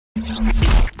Hey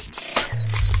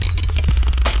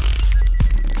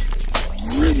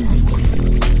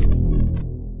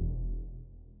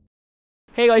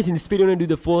guys, in this video I'm going to do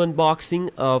the full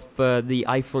unboxing of the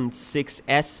iPhone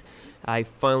 6s. I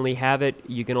finally have it.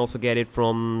 You can also get it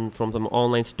from some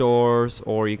online stores,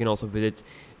 or you can also visit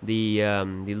the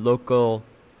local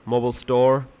mobile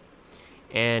store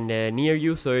and near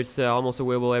you, so it's almost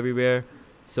available everywhere.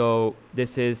 So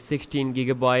this is 16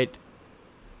 gigabyte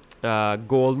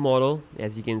gold model.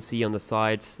 As you can see on the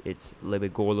sides, it's a little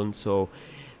bit golden, so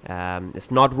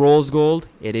it's not rose gold,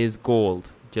 it is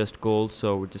gold, just gold.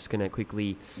 So we're just gonna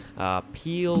quickly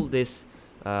peel this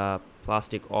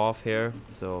plastic off here,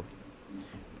 so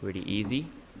pretty easy.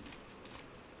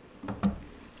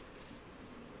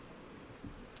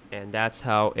 And that's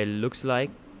how it looks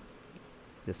like,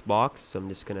 this box. So I'm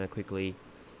just gonna quickly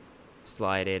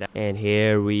slide it out, and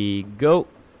here we go.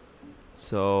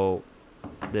 So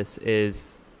this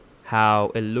is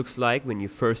how it looks like when you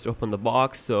first open the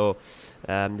box. So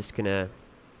I'm just gonna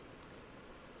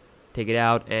take it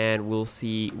out and we'll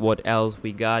see what else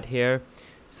we got here.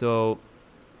 So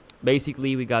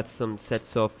basically we got some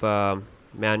sets of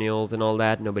manuals and all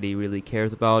that. Nobody really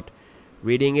cares about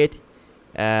reading it.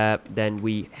 Then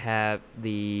we have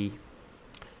the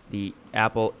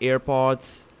Apple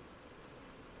AirPods.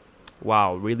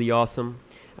 Wow, really awesome.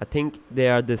 I think they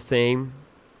are the same.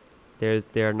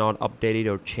 They're not updated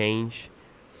or changed.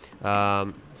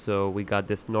 So we got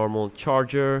this normal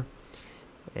charger,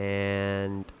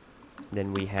 and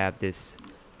then we have this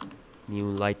new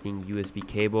Lightning USB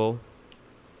cable.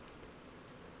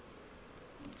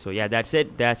 So yeah, that's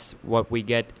it. That's what we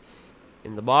get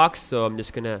in the box. So I'm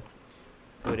just gonna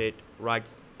put it right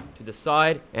to the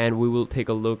side, and we will take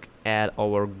a look at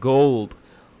our gold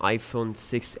iPhone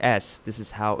 6s. This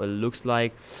is how it looks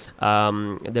like.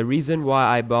 The reason why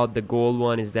I bought the gold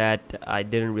one is that I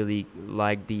didn't really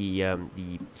like the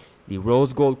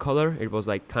rose gold color. It was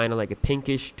like kind of like a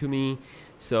pinkish to me.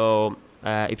 So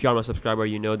if you're my subscriber,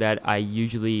 you know that I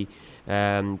usually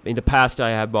in the past I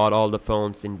have bought all the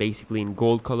phones in basically in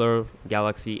gold color.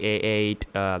 Galaxy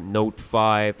A8, Note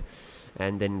 5,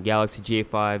 and then Galaxy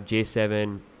J5,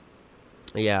 J7.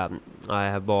 Yeah, I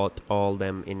have bought all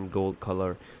them in gold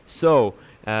color. So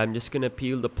I'm just gonna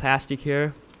peel the plastic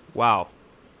here. Wow,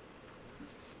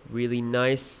 really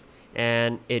nice,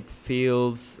 and it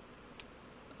feels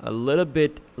a little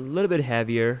bit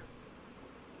heavier,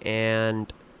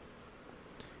 and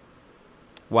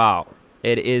wow,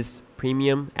 it is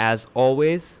premium as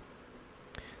always.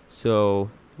 So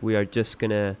we are just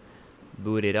gonna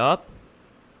boot it up.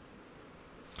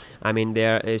 I mean,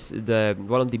 there is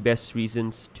one of the best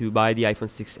reasons to buy the iPhone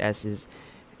 6s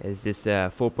is this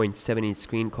 4.7-inch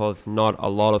screen, because not a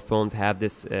lot of phones have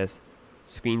this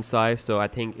screen size. So I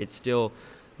think it's still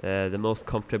the most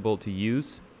comfortable to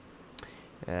use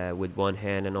with one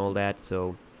hand and all that.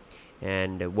 So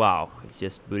wow, it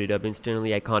just booted up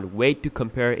instantly. I can't wait to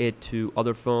compare it to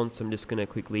other phones. So I'm just gonna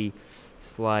quickly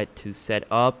slide to set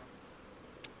up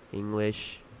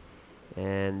English,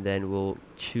 and then we'll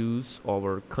choose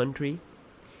our country,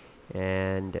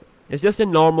 and it's just a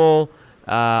normal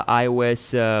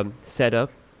iOS setup.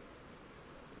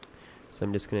 So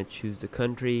I'm just gonna choose the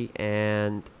country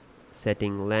and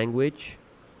setting language.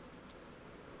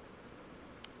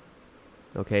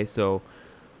 Okay, so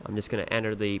I'm just gonna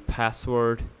enter the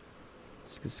password.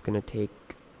 It's just gonna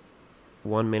take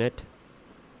 1 minute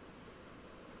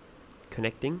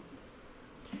connecting.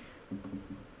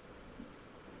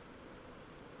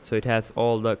 So it has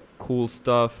all the cool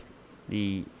stuff.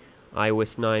 The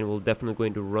iOS 9 will definitely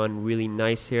going to run really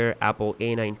nice here. Apple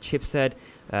A9 chipset,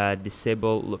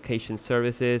 disable location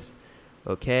services.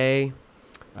 Okay,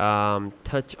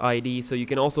 Touch ID. So you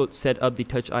can also set up the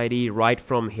Touch ID right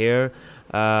from here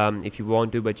if you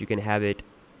want to, but you can have it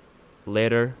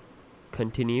later.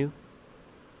 Continue,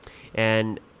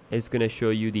 and it's gonna show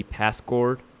you the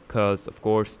passcode, because of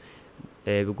course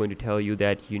we're going to tell you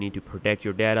that you need to protect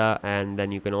your data, and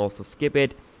then you can also skip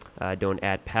it. Don't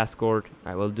add passcode.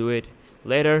 I will do it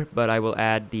later, but I will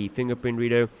add the fingerprint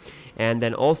reader. And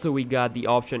then also we got the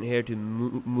option here to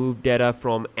move data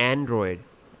from Android.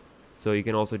 So you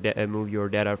can also move your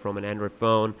data from an Android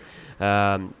phone.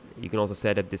 You can also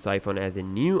set up this iPhone as a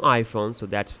new iPhone, so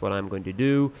that's what I'm going to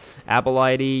do. Apple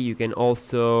ID, you can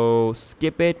also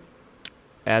skip it.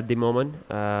 At the moment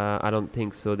I don't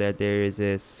think so that there is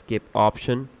a skip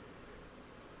option.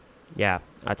 Yeah,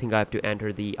 I think I have to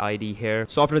enter the ID here.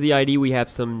 So after the ID we have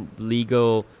some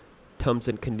legal terms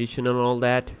and condition and all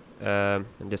that. I'm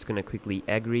just gonna quickly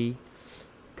agree,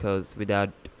 because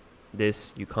without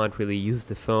this you can't really use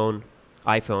the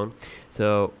iPhone.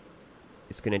 So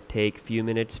It's gonna take a few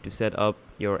minutes to set up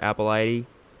your Apple ID.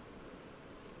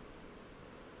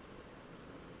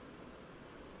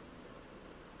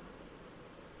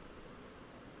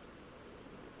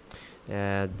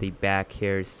 The back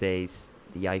here says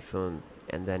the iPhone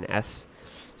and then S.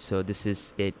 So this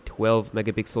is a 12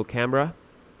 megapixel camera.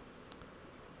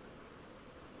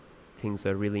 Things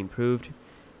are really improved.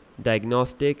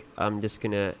 Diagnostic, I'm just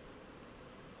gonna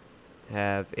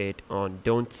have it on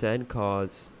don't set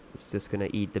cause it's just gonna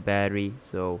eat the battery.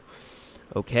 So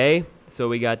okay, so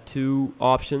we got two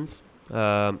options.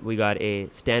 We got a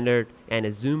standard and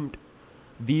a zoomed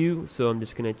view, so I'm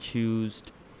just gonna choose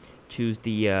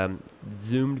the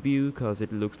zoomed view because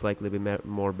it looks like a little bit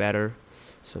more better.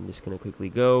 So I'm just gonna quickly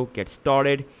get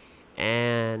started,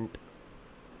 and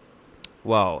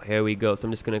wow, here we go. So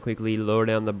I'm just gonna quickly lower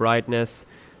down the brightness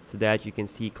so that you can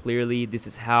see clearly. This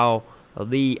is how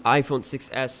the iPhone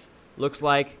 6s looks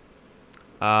like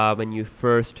when you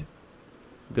first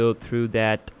go through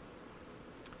that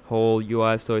whole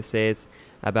UI. So it says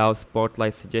about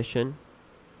spotlight suggestion,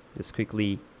 just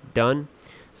quickly done.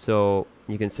 So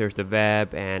you can search the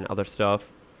web and other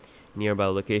stuff, nearby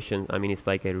locations. I mean, it's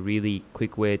like a really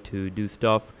quick way to do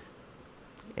stuff.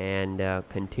 And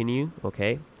continue.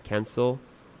 Okay, cancel.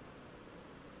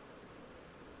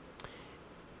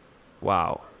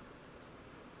 Wow.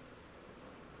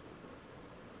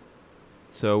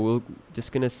 So we're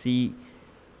just gonna see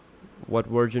what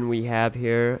version we have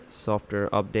here. Software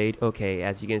update. Okay,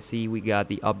 as you can see, we got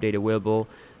the update available,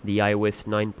 the iOS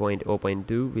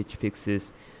 9.0.2, which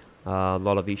fixes a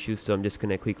lot of issues. So I'm just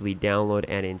gonna quickly download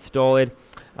and install it.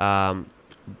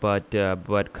 But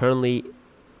currently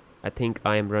I think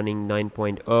I am running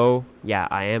 9.0. Yeah,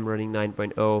 I am running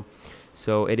 9.0.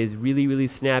 So it is really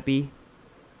snappy.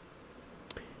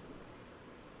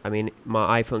 I mean,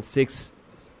 my iPhone 6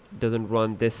 doesn't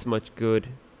run this much good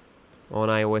on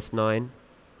iOS 9.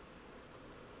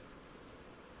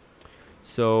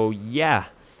 So yeah,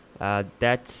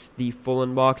 that's the full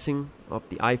unboxing of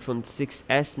the iPhone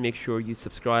 6s. Make sure you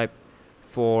subscribe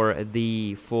for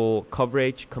the full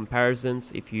coverage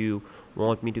comparisons. If you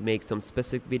want me to make some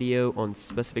specific video on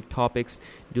specific topics,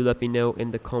 do let me know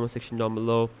in the comment section down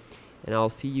below, and I'll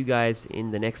see you guys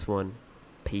in the next one.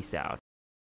 Peace out.